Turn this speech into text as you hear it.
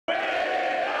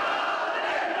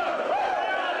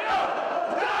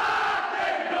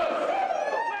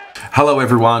Hello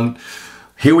everyone,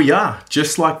 here we are,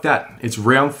 just like that. It's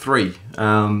round 3.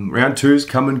 Round 2's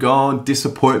come and gone,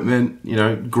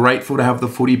 disappointment, grateful to have the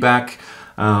footy back.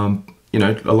 A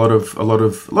lot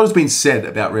has been said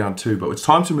about round 2, but it's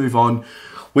time to move on.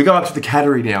 We go up to the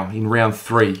category now in round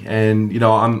 3, and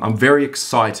I'm very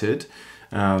excited.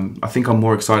 I think I'm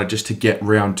more excited just to get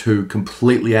round 2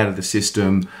 completely out of the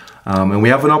system. And we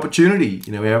have an opportunity,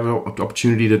 we have an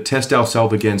opportunity to test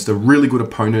ourselves against a really good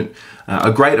opponent,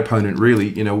 a great opponent,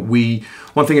 really.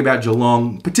 One thing about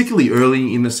Geelong, particularly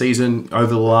early in the season, over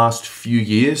the last few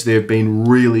years, they've been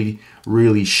really,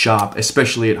 really sharp,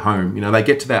 especially at home. They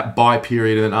get to that bye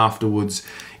period, and then afterwards,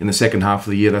 in the second half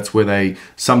of the year, that's where they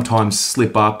sometimes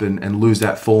slip up and lose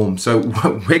that form. So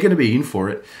we're going to be in for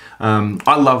it.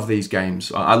 I love these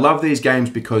games. I love these games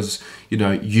because, you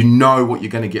know what you're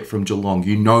going to get from Geelong.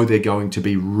 They're going to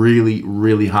be really,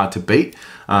 really hard to beat.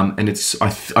 And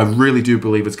I really do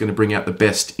believe it's going to bring out the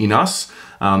best in us.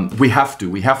 We have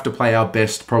to play our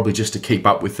best probably just to keep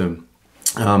up with them.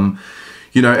 Am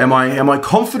I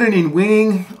confident in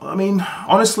winning? I mean,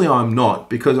 honestly, I'm not,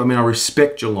 because I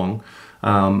respect Geelong.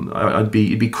 It'd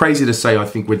be crazy to say I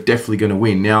think we're definitely going to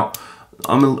win. Now,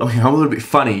 I'm a little bit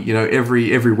funny,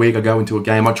 every week I go into a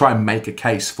game, I try and make a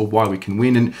case for why we can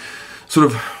win. And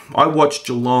I watched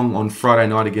Geelong on Friday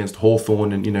night against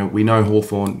Hawthorn, and we know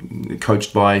Hawthorn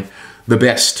coached by the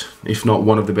best, if not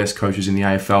one of the best coaches in the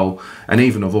AFL, and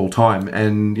even of all time.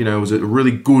 And, it was a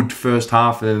really good first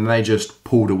half, and then they just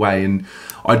pulled away. And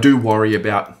I do worry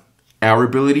about our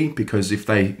ability, because if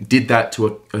they did that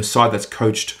to a side that's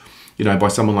coached, by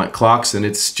someone like Clarkson,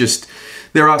 it's just,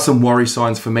 there are some worry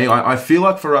signs for me. I feel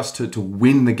like for us to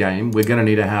win the game, we're going to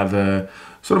need to have a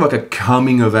sort of like a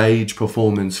coming of age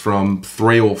performance from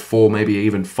 3 or 4, maybe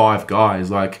even 5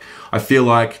 guys. Like, I feel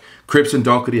like Cripps and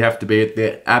Doherty have to be at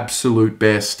their absolute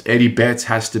best. Eddie Betts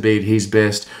has to be at his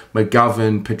best.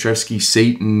 McGovern, Petreski,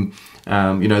 Seaton,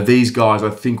 these guys,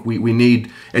 I think we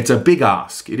need, it's a big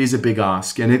ask. It is a big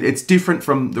ask. And it's different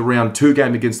from the round 2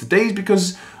 game against the D's,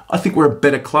 because I think we're a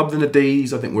better club than the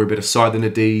D's. I think we're a better side than the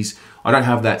D's. I don't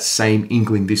have that same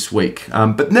inkling this week.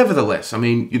 But nevertheless,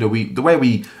 the way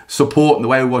we support and the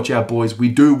way we watch our boys, we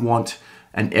do want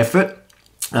an effort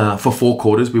for 4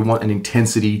 quarters. We want an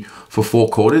intensity for 4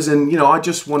 quarters. And, I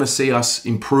just want to see us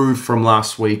improve from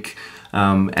last week.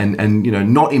 And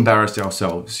not embarrass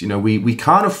ourselves. We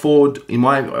can't afford,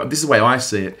 this is the way I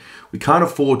see it, we can't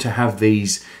afford to have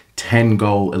these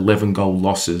 10-goal, 11-goal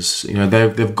losses.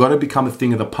 They've got to become a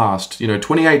thing of the past.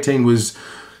 2018 was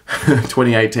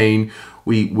 2018.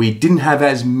 We didn't have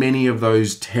as many of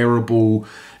those terrible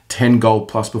 10-goal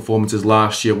plus performances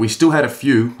last year. We still had a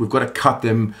few. We've got to cut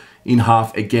them in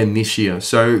half again this year.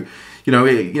 So,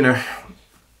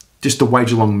 just the way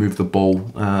Geelong move the ball.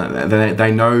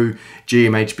 They know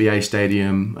GMHBA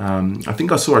Stadium. I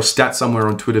think I saw a stat somewhere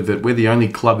on Twitter that we're the only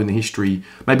club in the history,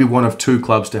 maybe one of 2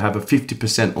 clubs, to have a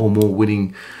 50% or more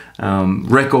winning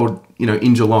record,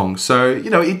 in Geelong. So,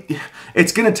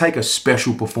 it's going to take a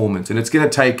special performance, and it's going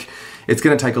to take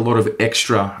a lot of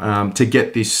extra to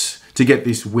get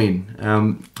this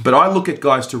win. But I look at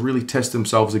guys to really test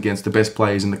themselves against the best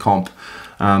players in the comp.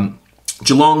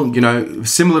 Geelong,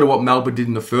 similar to what Melbourne did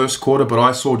in the first quarter, but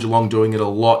I saw Geelong doing it a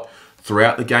lot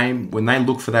throughout the game. When they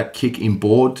look for that kick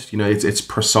inboard, it's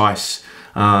precise.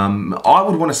 I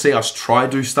would want to see us try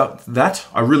to do stuff that.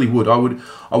 I really would. I would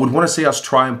want to see us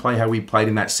try and play how we played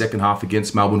in that second half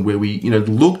against Melbourne, where we,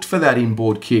 looked for that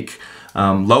inboard kick,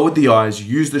 lowered the eyes,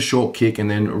 used the short kick,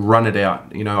 and then run it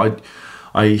out.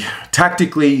 I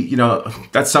tactically,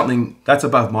 that's something that's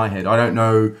above my head. I don't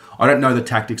know the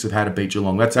tactics of how to beat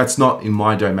Geelong. That's not in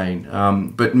my domain.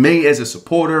 But me as a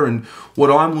supporter, and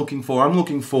what I'm looking for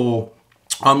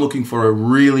a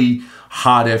really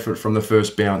hard effort from the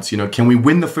first bounce. Can we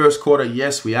win the first quarter?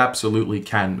 Yes, we absolutely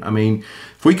can.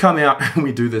 If we come out and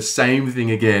we do the same thing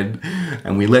again,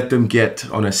 and we let them get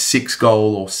on a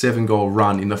 6-goal or 7-goal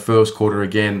run in the first quarter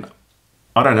again,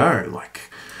 I don't know,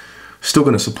 still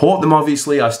going to support them,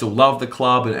 obviously. I still love the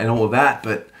club and all of that,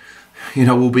 but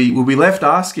we'll be left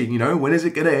asking, when is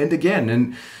it going to end again?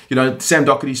 And Sam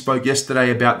Doherty spoke yesterday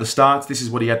about the starts. This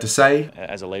is what he had to say.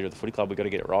 As a leader of the footy club, we've got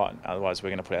to get it right. Otherwise, we're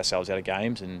going to put ourselves out of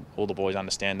games, and all the boys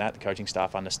understand that. The coaching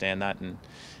staff understand that, and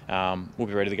we'll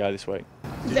be ready to go this week.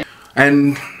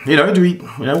 And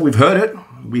we've heard it.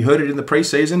 We heard it in the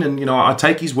preseason, and I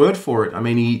take his word for it.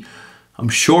 I'm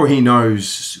sure he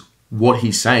knows what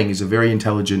he's saying. He's a very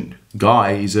intelligent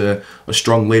guy. He's a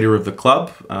strong leader of the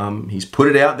club. He's put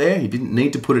it out there. He didn't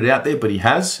need to put it out there, but he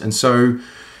has. And so,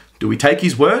 do we take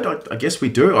his word? I guess we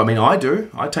do. I do.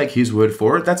 I take his word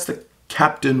for it. That's the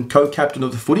captain, co-captain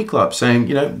of the footy club, saying,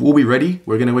 you know, we'll be ready,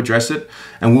 we're going to address it,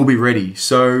 and we'll be ready.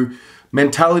 So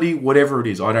mentality, whatever it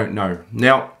is, I don't know.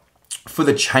 Now, for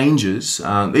the changes,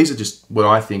 these are just what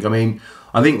I think. I mean,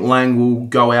 I think Lang will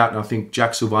go out, and I think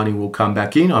Jack Silvani will come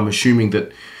back in. I'm assuming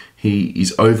that he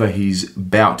is over his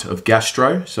bout of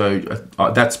gastro, so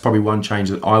that's probably one change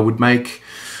that I would make.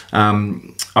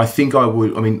 I think I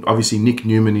would, I mean, obviously Nick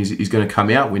Newman is going to come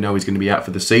out. We know he's going to be out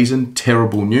for the season.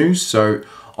 Terrible news. So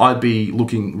I'd be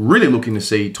really looking to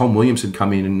see Tom Williamson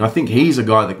come in. And I think he's a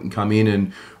guy that can come in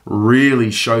and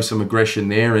really show some aggression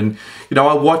there. And, you know,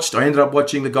 I ended up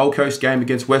watching the Gold Coast game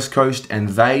against West Coast, and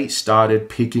they started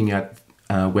picking at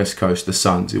West Coast, the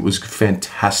Suns. It was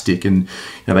fantastic. And, you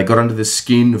know, they got under the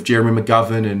skin of Jeremy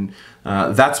McGovern. And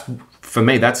for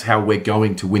me, that's how we're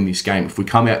going to win this game. If we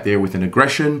come out there with an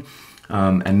aggression,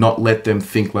 and not let them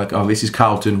think like, oh, this is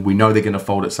Carlton, we know they're going to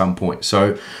fold at some point.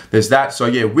 So there's that. So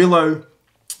yeah, Willow,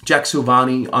 Jack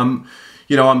Silvani.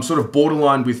 I'm sort of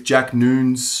borderline with Jack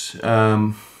Noons.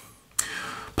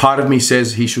 Part of me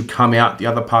says he should come out. The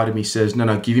other part of me says,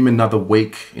 no, give him another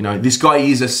week. You know, this guy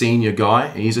is a senior guy.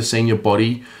 He's a senior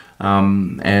body.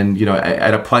 And, you know,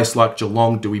 at a place like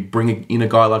Geelong, do we bring in a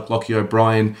guy like Lockie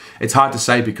O'Brien? It's hard to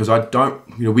say because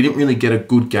we didn't really get a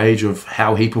good gauge of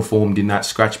how he performed in that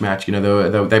scratch match. You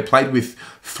know, they played with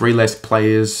 3 less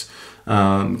players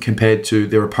compared to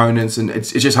their opponents, and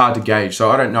it's just hard to gauge. So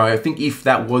I don't know. I think if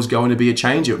that was going to be a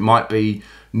change, it might be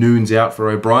Noons out for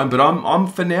O'Brien. But I'm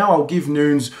for now, I'll give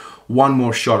Noons one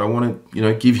more shot. I want to, you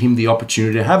know, give him the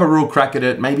opportunity to have a real crack at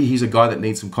it. Maybe he's a guy that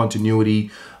needs some continuity.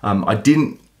 I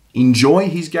didn't enjoy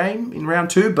his game in round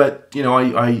 2, but you know,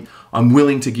 I'm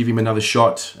willing to give him another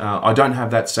shot. I don't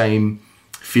have that same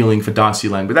feeling for Darcy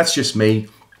Lang, but that's just me.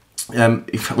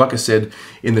 Like I said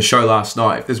in the show last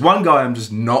night, if there's one guy I'm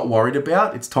just not worried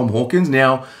about, it's Tom Hawkins.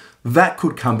 Now, that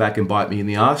could come back and bite me in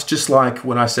the ass, just like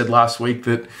when I said last week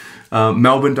that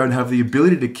Melbourne don't have the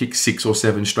ability to kick 6 or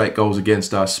 7 straight goals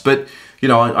against us. But, you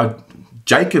know,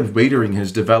 Jacob Wiedering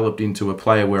has developed into a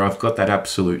player where I've got that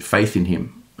absolute faith in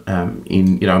him.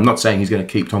 You know, I'm not saying he's going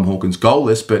to keep Tom Hawkins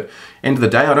goalless, but end of the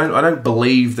day, I don't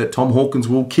believe that Tom Hawkins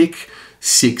will kick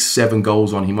 6, 7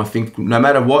 goals on him. I think no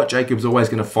matter what, Jacob's always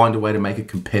going to find a way to make it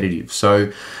competitive.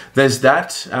 So there's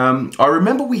that. I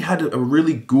remember we had a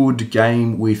really good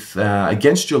game with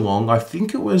against Geelong. I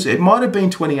think it might have been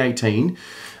 2018.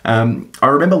 I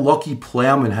remember Lockie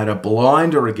Plowman had a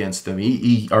blinder against them.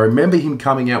 I remember him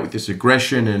coming out with this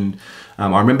aggression, and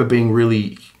I remember being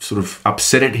really sort of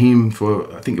upset at him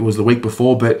for, I think it was the week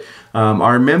before, but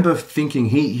I remember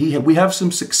thinking we have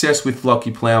some success with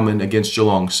Lockie Plowman against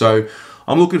Geelong. So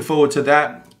I'm looking forward to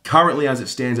that. Currently, as it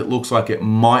stands, it looks like it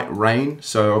might rain.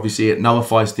 So obviously it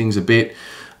nullifies things a bit.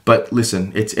 But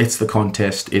listen, it's the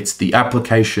contest, it's the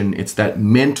application, it's that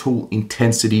mental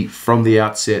intensity from the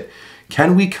outset.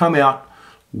 Can we come out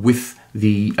with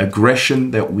the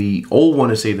aggression that we all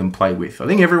want to see them play with? I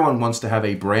think everyone wants to have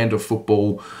a brand of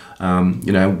football,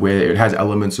 you know, where it has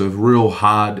elements of real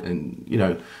hard and, you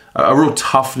know, a real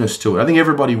toughness to it. I think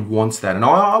everybody wants that, and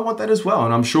I want that as well,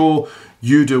 and I'm sure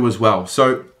you do as well.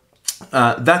 So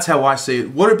that's how I see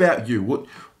it. What about you?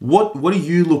 What are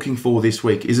you looking for this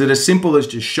week? Is it as simple as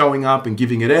just showing up and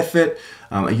giving it effort?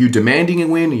 Are you demanding a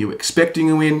win? Are you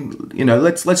expecting a win? You know,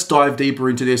 let's dive deeper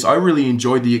into this. I really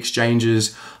enjoyed the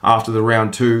exchanges after the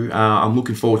round 2. I'm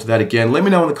looking forward to that again. Let me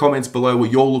know in the comments below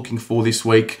what you're looking for this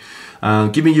week.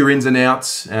 Give me your ins and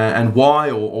outs and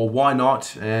why or why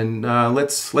not, and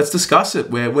let's discuss it.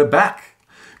 We're back.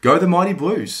 Go the Mighty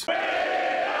Blues.